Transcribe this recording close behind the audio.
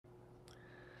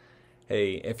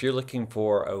Hey, if you're looking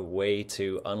for a way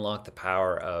to unlock the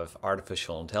power of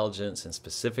artificial intelligence and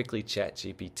specifically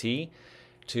ChatGPT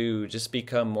to just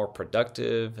become more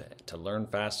productive, to learn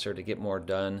faster, to get more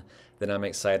done, then I'm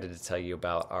excited to tell you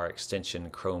about our extension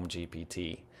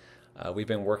ChromeGPT. We've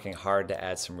been working hard to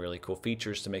add some really cool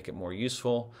features to make it more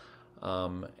useful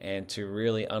and to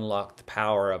really unlock the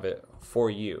power of it for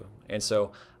you. And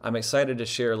so I'm excited to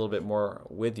share a little bit more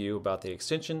with you about the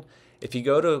extension. If you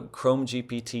go to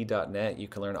ChromeGPT.net, you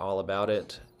can learn all about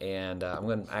it. And I'm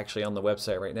going to actually on the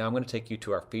website right now, I'm going to take you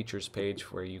to our features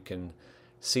page where you can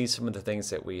see some of the things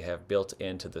that we have built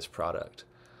into this product.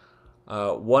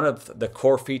 One of the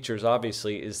core features,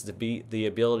 obviously, is the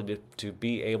ability to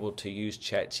be able to use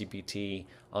ChatGPT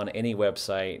on any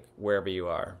website, wherever you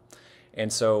are.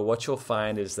 And so what you'll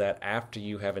find is that after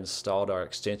you have installed our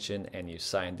extension and you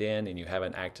signed in and you have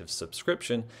an active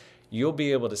subscription, you'll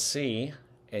be able to see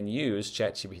and use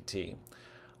ChatGPT.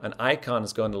 An icon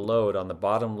is going to load on the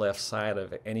bottom left side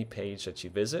of any page that you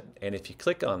visit, and if you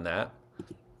click on that,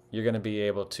 you're going to be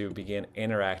able to begin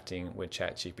interacting with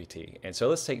ChatGPT. And so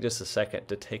let's take just a second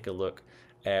to take a look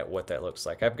at what that looks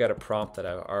like. I've got a prompt that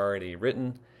I've already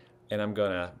written, and I'm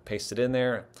going to paste it in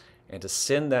there. And to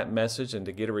send that message and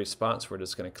to get a response, we're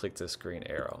just going to click this green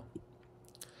arrow.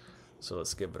 So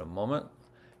let's give it a moment,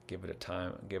 give it a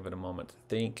time, give it a moment to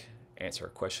think, answer a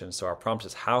question. So our prompt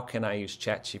is, how can I use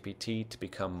ChatGPT to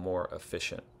become more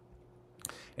efficient?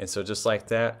 And so just like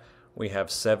that, we have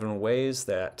 7 ways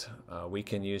that we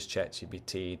can use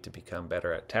ChatGPT to become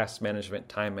better at task management,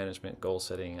 time management, goal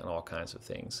setting, and all kinds of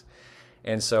things.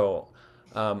 And so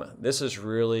this is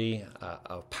really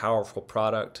a powerful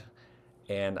product,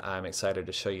 and I'm excited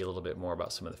to show you a little bit more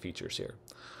about some of the features here.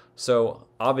 So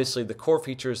obviously the core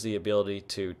feature is the ability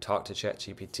to talk to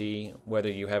ChatGPT, whether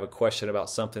you have a question about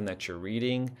something that you're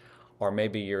reading, or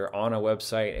maybe you're on a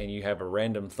website and you have a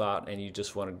random thought and you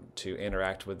just wanted to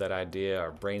interact with that idea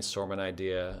or brainstorm an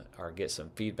idea or get some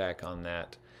feedback on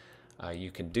that.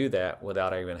 You can do that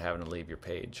without even having to leave your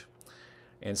page.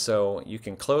 And so you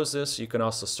can close this. You can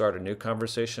also start a new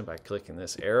conversation by clicking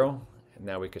this arrow. And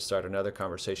now we could start another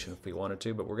conversation if we wanted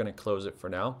to, but we're going to close it for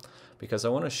now because I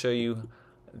want to show you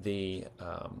the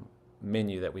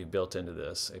menu that we built into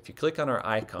this. If you click on our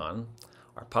icon,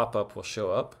 our pop-up will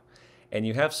show up. And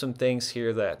you have some things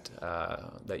here that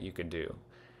you can do.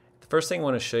 The first thing I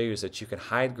want to show you is that you can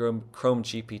hide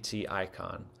ChromeGPT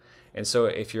icon. And so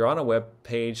if you're on a web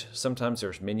page, sometimes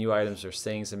there's menu items, there's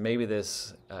things, and maybe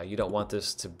this you don't want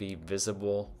this to be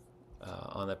visible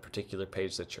on the particular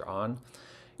page that you're on.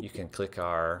 You can click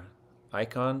our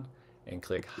icon and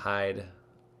click hide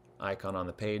icon on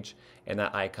the page, and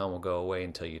that icon will go away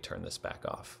until you turn this back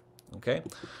off. Okay?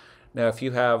 Now, if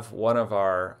you have one of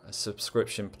our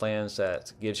subscription plans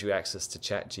that gives you access to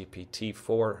ChatGPT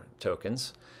 4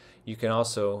 tokens, you can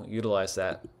also utilize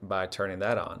that by turning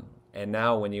that on. And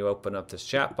now when you open up this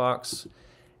chat box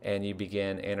and you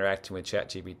begin interacting with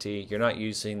ChatGPT, you're not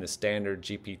using the standard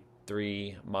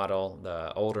GP3 model,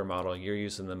 the older model. You're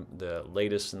using the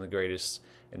latest and the greatest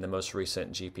and the most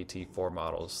recent GPT-4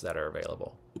 models that are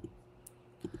available.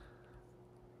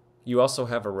 You also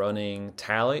have a running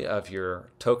tally of your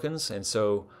tokens, and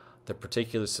so the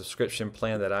particular subscription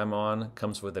plan that I'm on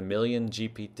comes with 1 million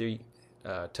GPT-3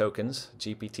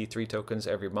 tokens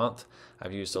every month.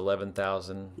 I've used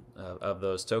 11,000 of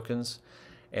those tokens,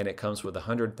 and it comes with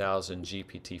 100,000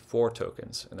 GPT-4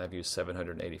 tokens, and I've used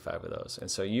 785 of those.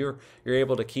 And so you're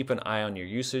able to keep an eye on your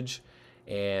usage,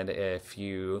 and if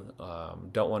you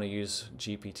don't want to use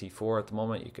GPT-4 at the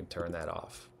moment, you can turn that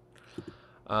off.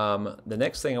 The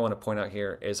next thing I want to point out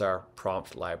here is our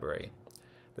prompt library.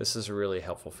 This is a really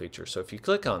helpful feature. So if you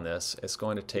click on this, it's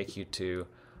going to take you to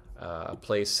a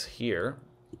place here,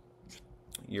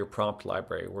 your prompt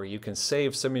library, where you can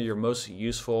save some of your most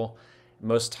useful,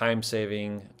 most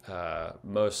time-saving,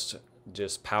 most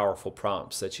just powerful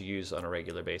prompts that you use on a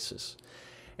regular basis.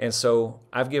 And so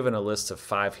I've given a list of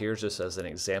 5 here just as an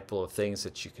example of things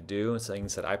that you could do and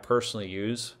things that I personally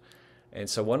use. And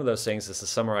so one of those things is to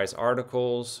summarize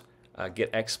articles, get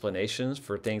explanations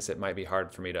for things that might be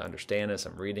hard for me to understand as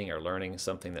I'm reading or learning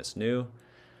something that's new.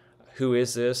 Who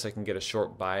is this? I can get a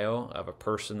short bio of a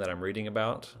person that I'm reading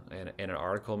about in an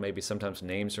article. Maybe sometimes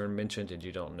names are mentioned and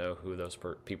you don't know who those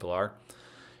people are.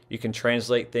 You can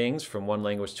translate things from one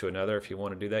language to another if you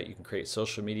want to do that. You can create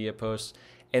social media posts.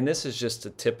 And this is just the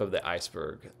tip of the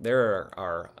iceberg. There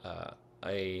are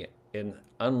an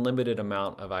unlimited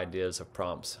amount of ideas of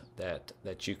prompts that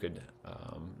you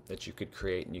could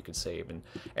create and you could save,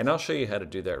 and I'll show you how to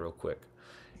do that real quick.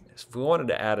 If we wanted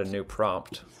to add a new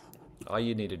prompt, all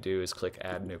you need to do is click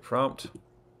Add New Prompt,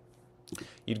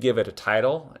 You'd give it a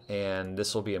title, and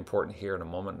this will be important here in a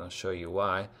moment, and I'll show you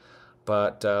why.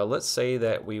 But let's say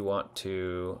that we want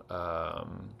to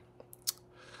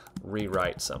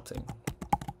rewrite something.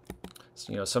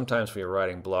 So, sometimes we are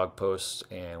writing blog posts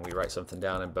and we write something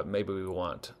down, but maybe we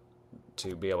want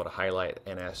to be able to highlight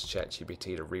and ask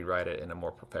ChatGPT to rewrite it in a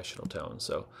more professional tone.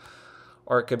 So,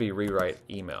 or it could be rewrite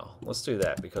email. Let's do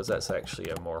that because that's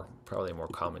actually probably a more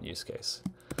common use case.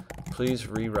 Please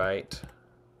rewrite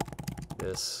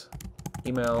this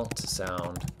email to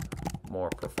sound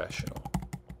more professional.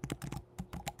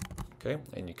 Okay,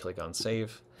 and you click on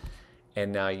save,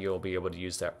 and now you'll be able to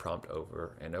use that prompt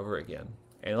over and over again.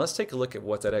 And let's take a look at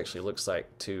what that actually looks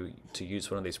like to use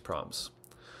one of these prompts.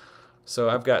 So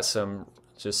I've got some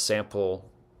just sample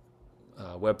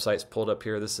websites pulled up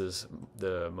here. This is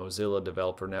the Mozilla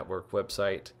Developer Network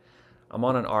website. I'm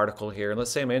on an article here.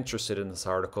 Let's say I'm interested in this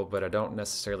article, but I don't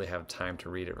necessarily have time to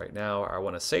read it right now. I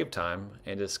want to save time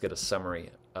and just get a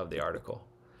summary of the article.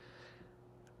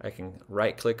 I can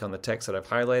right-click on the text that I've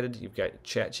highlighted. You've got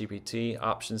ChatGPT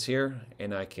options here,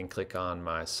 and I can click on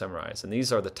my summarize. And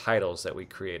these are the titles that we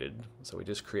created. So we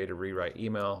just created rewrite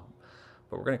email,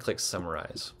 but we're going to click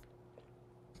summarize.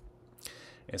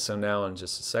 And so now in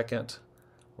just a second,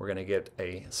 we're going to get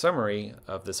a summary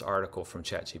of this article from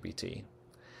ChatGPT.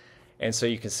 And so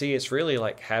you can see it's really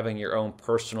like having your own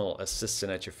personal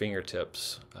assistant at your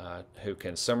fingertips who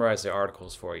can summarize the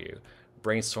articles for you,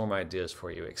 brainstorm ideas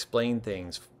for you, explain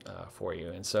things for you.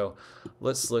 And so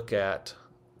let's look at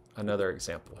another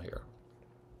example here.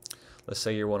 Let's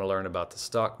say you want to learn about the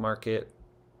stock market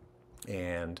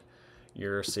and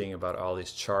you're seeing about all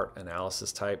these chart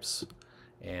analysis types.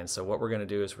 And so what we're going to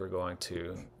do is we're going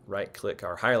to right-click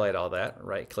or highlight all that,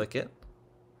 right-click it.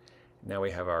 Now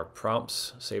we have our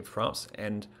prompts, saved prompts,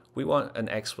 and we want an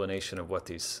explanation of what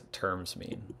these terms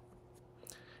mean.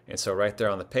 And so right there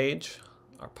on the page,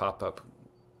 our pop-up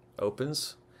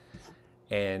opens,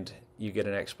 and you get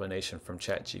an explanation from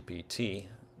ChatGPT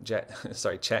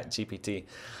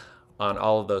on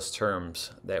all of those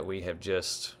terms that we have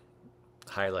just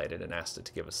highlighted and asked it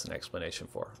to give us an explanation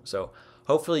for. So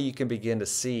hopefully you can begin to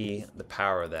see the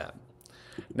power of that.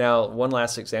 Now, one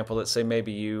last example, let's say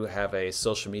maybe you have a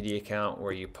social media account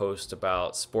where you post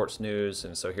about sports news,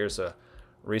 and so here's a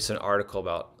recent article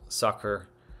about soccer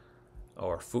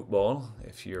or football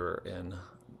if you're in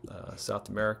South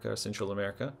America, Central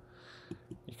America.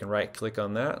 You can right-click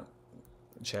on that,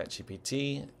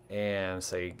 ChatGPT, and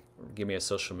say, give me a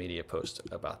social media post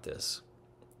about this.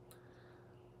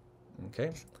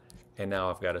 Okay. And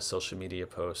now I've got a social media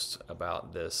post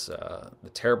about this, the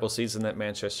terrible season that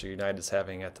Manchester United is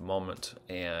having at the moment,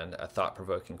 and a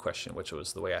thought-provoking question, which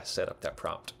was the way I set up that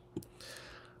prompt.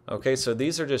 Okay, so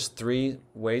these are just 3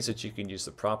 ways that you can use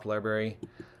the prompt library,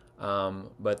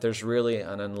 but there's really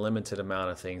an unlimited amount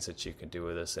of things that you can do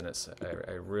with this, and it's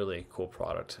a really cool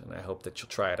product, and I hope that you'll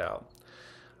try it out.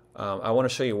 I want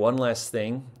to show you one last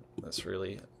thing that's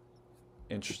really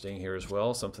interesting here as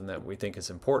well, something that we think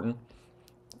is important,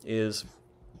 is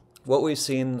what we've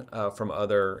seen from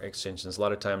other extensions. A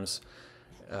lot of times,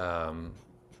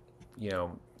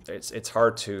 it's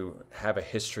hard to have a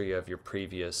history of your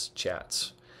previous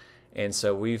chats. And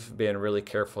so we've been really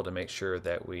careful to make sure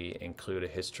that we include a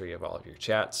history of all of your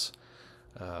chats,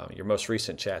 your most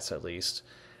recent chats at least.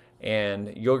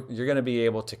 And you're going to be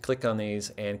able to click on these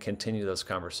and continue those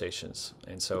conversations.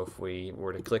 And so if we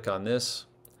were to click on this,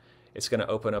 it's going to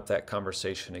open up that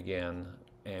conversation again,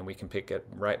 and we can pick it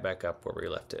right back up where we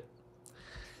left it.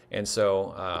 And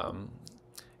so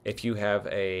if you have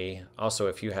a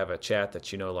chat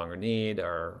that you no longer need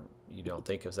or you don't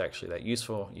think is actually that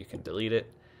useful, you can delete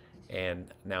it,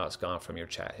 and now it's gone from your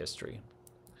chat history.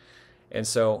 And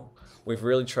so we've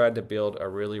really tried to build a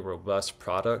really robust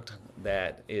product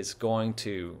that is going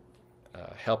to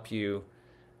help you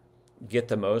get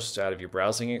the most out of your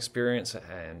browsing experience,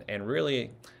 and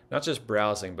really not just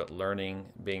browsing, but learning,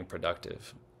 being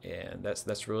productive. And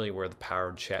that's really where the power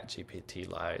of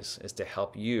ChatGPT lies, is to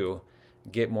help you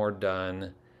get more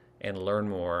done and learn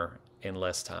more in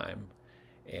less time.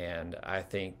 And I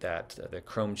think that the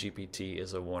ChromeGPT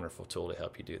is a wonderful tool to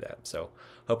help you do that. So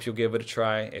hope you'll give it a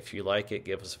try. If you like it,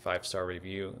 give us a 5-star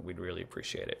review. We'd really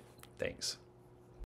appreciate it. Thanks.